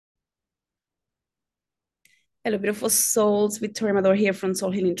Hello, beautiful souls. Victoria Amador here from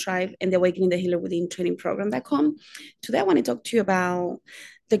Soul Healing Tribe and the Awakening the Healer Within Training Program.com. Today, I want to talk to you about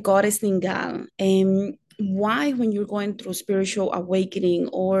the goddess Ningal and why, when you're going through spiritual awakening,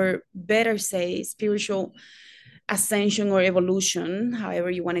 or better say, spiritual ascension or evolution, however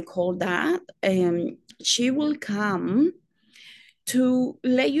you want to call that, she will come to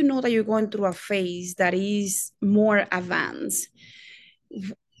let you know that you're going through a phase that is more advanced.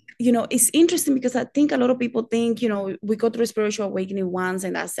 It's interesting because I think a lot of people think, we go through spiritual awakening once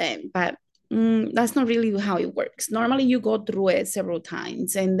and that's it. But that's not really how it works. Normally, you go through it several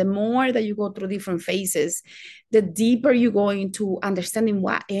times. And the more that you go through different phases, the deeper you go into understanding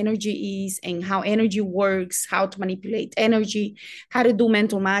what energy is and how energy works, how to manipulate energy, how to do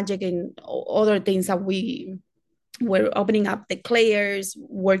mental magic and other things that we're opening up the layers,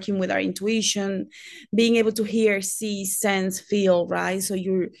 working with our intuition, being able to hear, see, sense, feel, right? So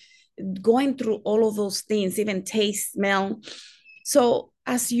you're going through all of those things, even taste, smell. So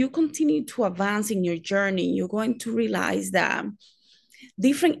as you continue to advance in your journey, you're going to realize that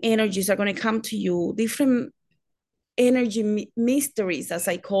different energies are going to come to you, different energy mysteries, as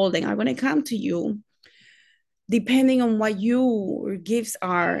I call them, are going to come to you depending on what your gifts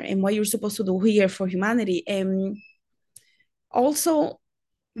are and what you're supposed to do here for humanity. And also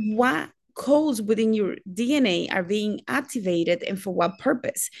what codes within your DNA are being activated and for what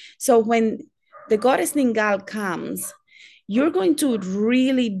purpose. So when the goddess Ningal comes, you're going to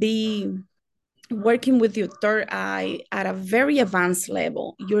really be working with your third eye at a very advanced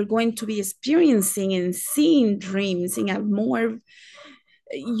level. You're going to be experiencing and seeing dreams in a more,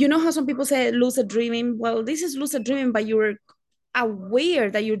 how some people say lucid dreaming. Well, this is lucid dreaming, but you're aware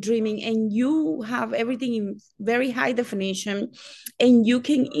that you're dreaming and you have everything in very high definition and you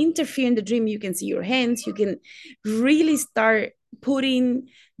can interfere in the dream. You can see your hands, you can really start putting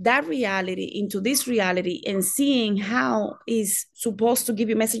that reality into this reality and seeing how is supposed to give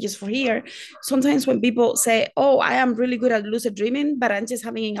you messages for here. Sometimes when people say, oh, I am really good at lucid dreaming, but I'm just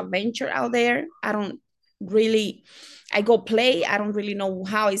having an adventure out there, I don't really, I go play, I don't really know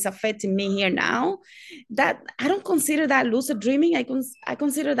how it's affecting me here now. That I don't consider that lucid dreaming. I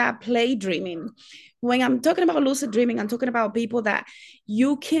consider that play dreaming. When I'm talking about lucid dreaming, I'm talking about people that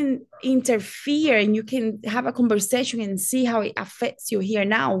you can interfere and you can have a conversation and see how it affects you here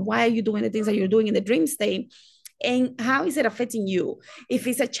now. Why are you doing the things that you're doing in the dream state? And how is it affecting you? If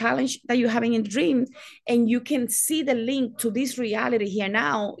it's a challenge that you're having in the dream and you can see the link to this reality here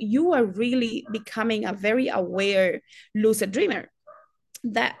now, you are really becoming a very aware lucid dreamer.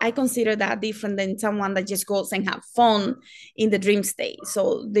 That I consider that different than someone that just goes and have fun in the dream state.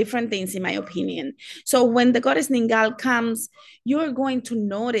 So different things in my opinion. So when the goddess Ningal comes, you're going to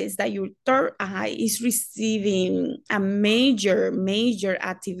notice that your third eye is receiving a major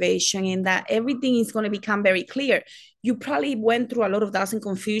activation and that everything is going to become very clear. You probably went through a lot of doubt and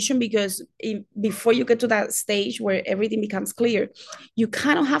confusion because before you get to that stage where everything becomes clear, you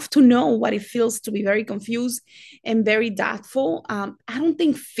kind of have to know what it feels to be very confused and very doubtful. I don't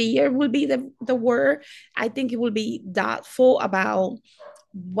think fear will be the word. I think it will be doubtful about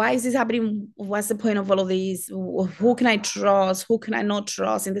why is this happening? What's the point of all of this? Who can I trust? Who can I not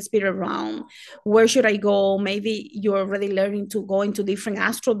trust in the spirit realm? Where should I go? Maybe you're already learning to go into different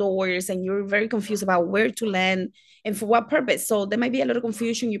astral doors and you're very confused about where to land and for what purpose. So there might be a lot of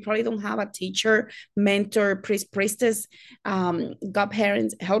confusion. You probably don't have a teacher, mentor, priest, priestess,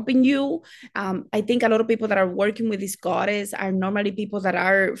 godparents helping you. I think a lot of people that are working with this goddess are normally people that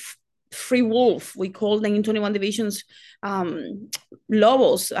are free wolf. We call them in 21 divisions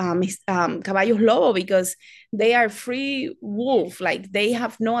lobos, caballos lobo, because they are free wolf. Like they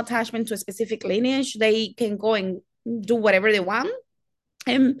have no attachment to a specific lineage. They can go and do whatever they want.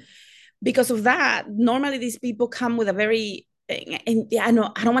 And because of that, normally these people come with a very, and yeah, I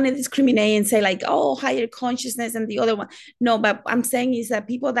don't want to discriminate and say like, oh, higher consciousness and the other one. No, but I'm saying is that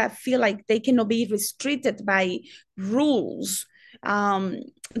people that feel like they cannot be restricted by rules, um,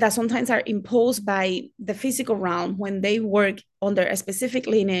 that sometimes are imposed by the physical realm when they work under a specific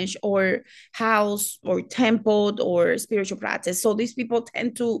lineage or house or temple or spiritual practice. So these people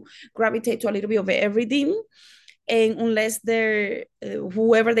tend to gravitate to a little bit of everything, and unless they're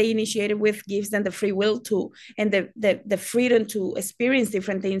whoever they initiated with gives them the free will to and the freedom to experience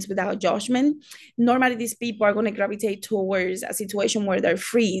different things without judgment, normally these people are going to gravitate towards a situation where they're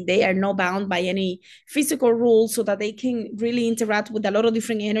free. They are not bound by any physical rules, so that they can really interact with a lot of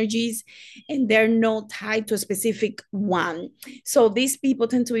different energies and they're not tied to a specific one. So these people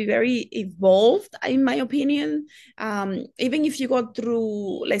tend to be very evolved, in my opinion. Even if you go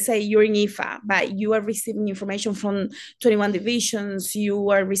through, let's say you're in IFA, but you are receiving information from 21 divisions, you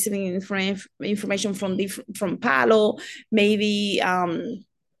are receiving information from Palo, maybe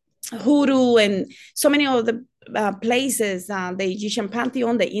Hoodoo, and so many other places, the Egyptian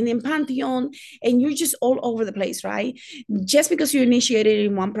pantheon, the Indian pantheon, and you're just all over the place, right? Just because you initiated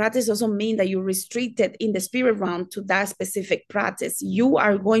in one practice doesn't mean that you're restricted in the spirit realm to that specific practice. You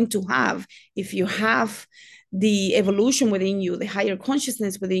are going to have, if you have the evolution within you, the higher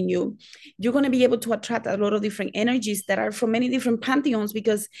consciousness within you, you're going to be able to attract a lot of different energies that are from many different pantheons,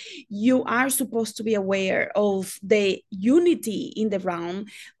 because you are supposed to be aware of the unity in the realm,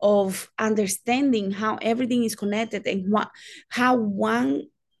 of understanding how everything is connected, and how one,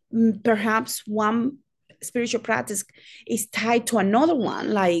 perhaps one spiritual practice is tied to another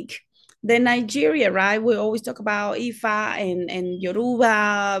one, like the Nigeria, right? We always talk about Ifa and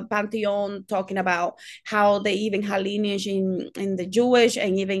Yoruba pantheon, talking about how they even have lineage in the Jewish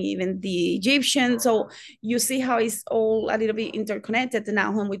and even the Egyptian. So you see how it's all a little bit interconnected.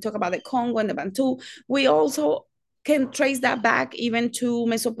 Now, when we talk about the Congo and the Bantu, we also can trace that back even to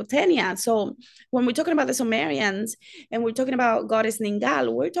Mesopotamia. So when we're talking about the Sumerians and we're talking about goddess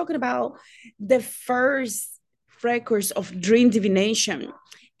Ningal, we're talking about the first records of dream divination.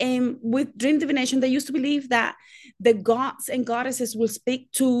 And with dream divination, they used to believe that the gods and goddesses will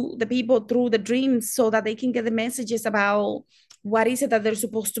speak to the people through the dreams so that they can get the messages about what is it that they're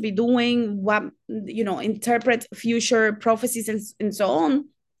supposed to be doing, what, interpret future prophecies, and so on.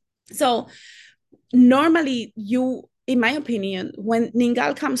 So normally, in my opinion, when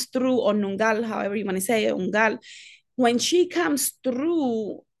Ningal comes through, or Nungal, however you want to say it, Ungal, when she comes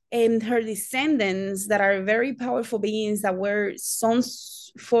through, and her descendants that are very powerful beings that were some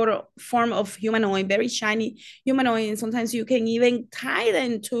form of humanoid, very shiny humanoid, and sometimes you can even tie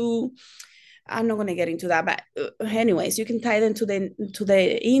them to, I'm not going to get into that, but anyways, you can tie them to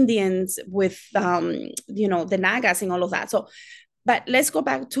the Indians with the Nagas and all of that. So, but let's go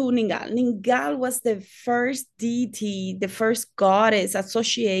back to Ningal. Ningal was the first deity, the first goddess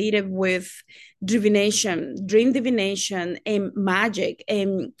associated with divination, dream divination, and magic.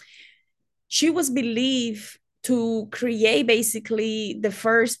 And she was believed to create basically the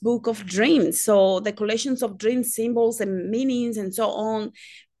first book of dreams. So the collections of dream symbols and meanings and so on,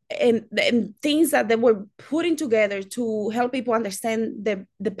 and things that they were putting together to help people understand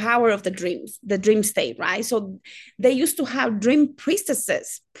the power of the dreams, the dream state, right? So they used to have dream priests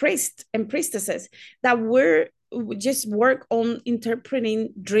and priestesses that were just work on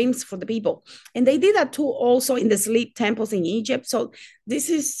interpreting dreams for the people. And they did that too also in the sleep temples in Egypt. So this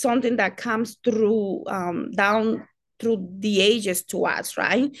is something that comes through down through the ages to us,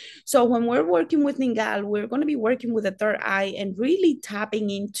 right? So when we're working with Ningal, we're going to be working with the third eye and really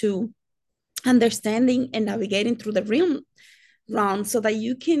tapping into understanding and navigating through the realm so that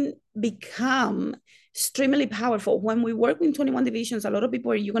you can become extremely powerful. When we work with 21 divisions, a lot of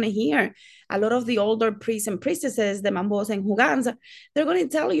people, you're going to hear a lot of the older priests and priestesses, the Mambos and Hugans, they're going to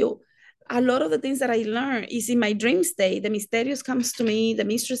tell you, a lot of the things that I learn is in my dream state. The mysterious comes to me, the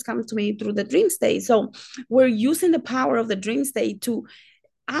mysteries come to me through the dream state. So we're using the power of the dream state to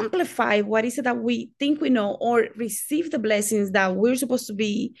amplify what is it that we think we know, or receive the blessings that we're supposed to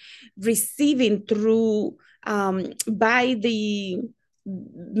be receiving through by the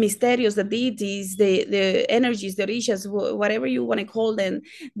mysterious, the deities, the energies, the rishas, whatever you want to call them,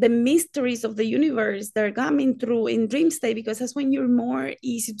 the mysteries of the universe, they're coming through in dream state, because that's when you're more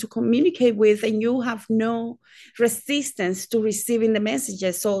easy to communicate with and you have no resistance to receiving the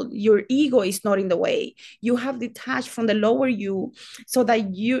messages. So your ego is not in the way. You have detached from the lower you, so that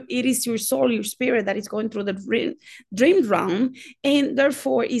it is your soul, your spirit that is going through the dream realm, and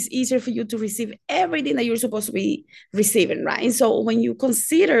therefore it's easier for you to receive everything that you're supposed to be receiving, right? So when you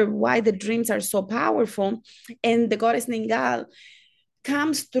consider why the dreams are so powerful, and the goddess Ningal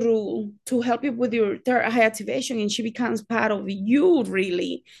comes through to help you with your third eye activation, and she becomes part of you,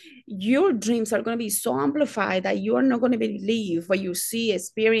 really, your dreams are going to be so amplified that you are not going to believe what you see,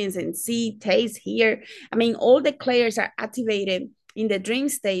 experience, and see, taste, hear. I mean, all the clairs are activated in the dream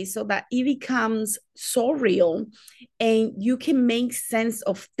state, so that it becomes so real, and you can make sense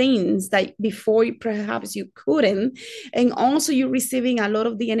of things that before perhaps you couldn't. And also you're receiving a lot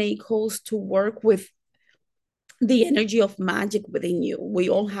of DNA codes to work with the energy of magic within you. We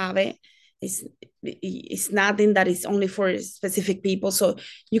all have it. It's nothing that is only for specific people. So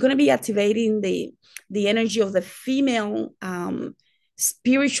you're going to be activating the energy of the female,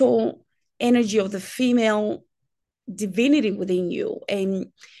 spiritual energy of the female divinity within you, and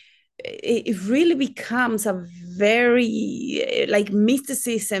it really becomes a very, like,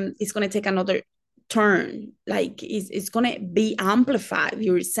 mysticism is going to take another turn, like it's gonna be amplified.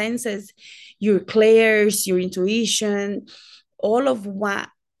 Your senses, your clairs, your intuition, all of what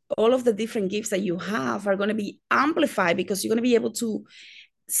all of the different gifts that you have are going to be amplified because you're going to be able to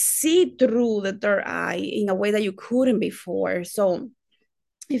see through the third eye in a way that you couldn't before. So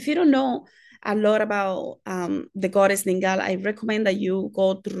if you don't know a lot about the goddess Ningal, I recommend that you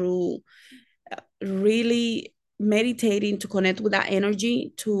go through really meditating to connect with that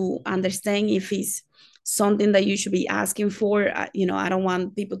energy to understand if it's something that you should be asking for. I don't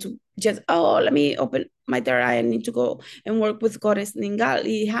want people to just, oh, let me open my third eye. I need to go and work with Goddess Ningal.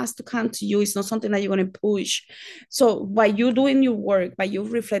 It has to come to you. It's not something that you're going to push. So by you doing your work, by you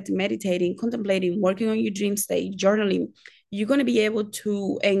reflecting, meditating, contemplating, working on your dream state, journaling, you're going to be able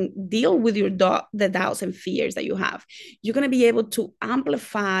to and deal with the doubts and fears that you have. You're going to be able to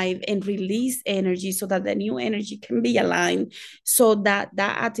amplify and release energy so that the new energy can be aligned, so that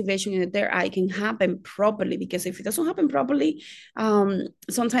that activation in the third eye can happen properly. Because if it doesn't happen properly,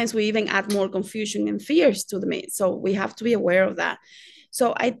 sometimes we even add more confusion and fears to the mix. So we have to be aware of that.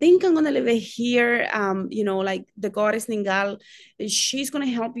 So I think I'm gonna leave it here. Like the goddess Ningal, she's gonna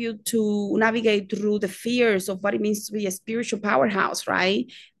help you to navigate through the fears of what it means to be a spiritual powerhouse, right?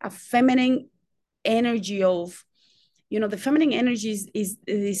 A feminine energy of, the feminine energy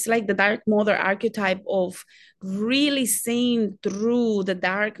is like the dark mother archetype of really seeing through the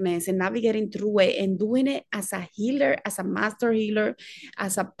darkness and navigating through it and doing it as a healer, as a master healer,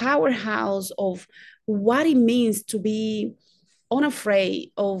 as a powerhouse of what it means to be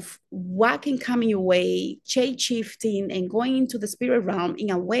unafraid of what can come in your way, shape shifting and going into the spirit realm in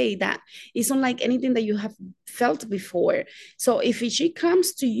a way that is unlike anything that you have felt before. So if she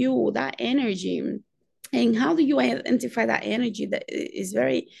comes to you, that energy, and how do you identify that energy? That is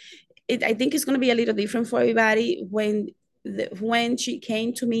I think it's going to be a little different for everybody. When she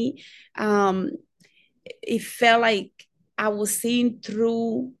came to me, it felt like I was seeing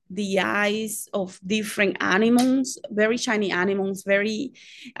through the eyes of different animals, very shiny animals, very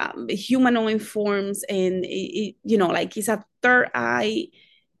humanoid forms, and like it's a third eye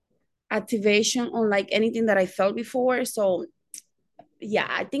activation, unlike anything that I felt before. So yeah,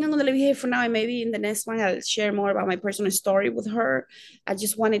 I think I'm gonna leave it here for now, and maybe in the next one I'll share more about my personal story with her. I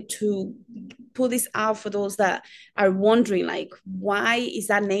just wanted to put this out for those that are wondering, like, why is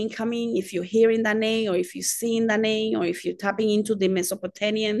that name coming? If you're hearing that name, or if you're seeing that name, or if you're tapping into the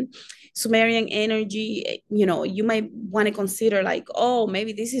Mesopotamian, Sumerian energy, you might want to consider like, oh,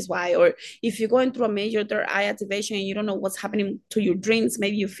 maybe this is why. Or if you're going through a major third eye activation and you don't know what's happening to your dreams,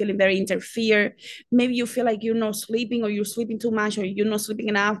 maybe you're feeling very interfered. Maybe you feel like you're not sleeping, or you're sleeping too much, or you're not sleeping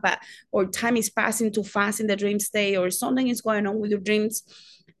enough, or time is passing too fast in the dream state, or something is going on with your dreams.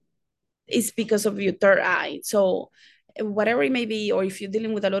 It's because of your third eye. So whatever it may be, or if you're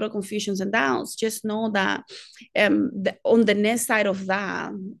dealing with a lot of confusions and doubts, just know that on the next side of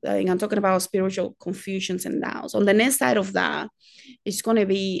that, and I'm talking about spiritual confusions and doubts, on the next side of that, it's going to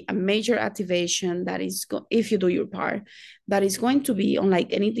be a major activation that is, if you do your part, that is going to be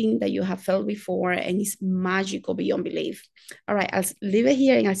unlike anything that you have felt before, and it's magical beyond belief. All right, I'll leave it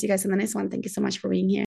here, and I'll see you guys in the next one. Thank you so much for being here.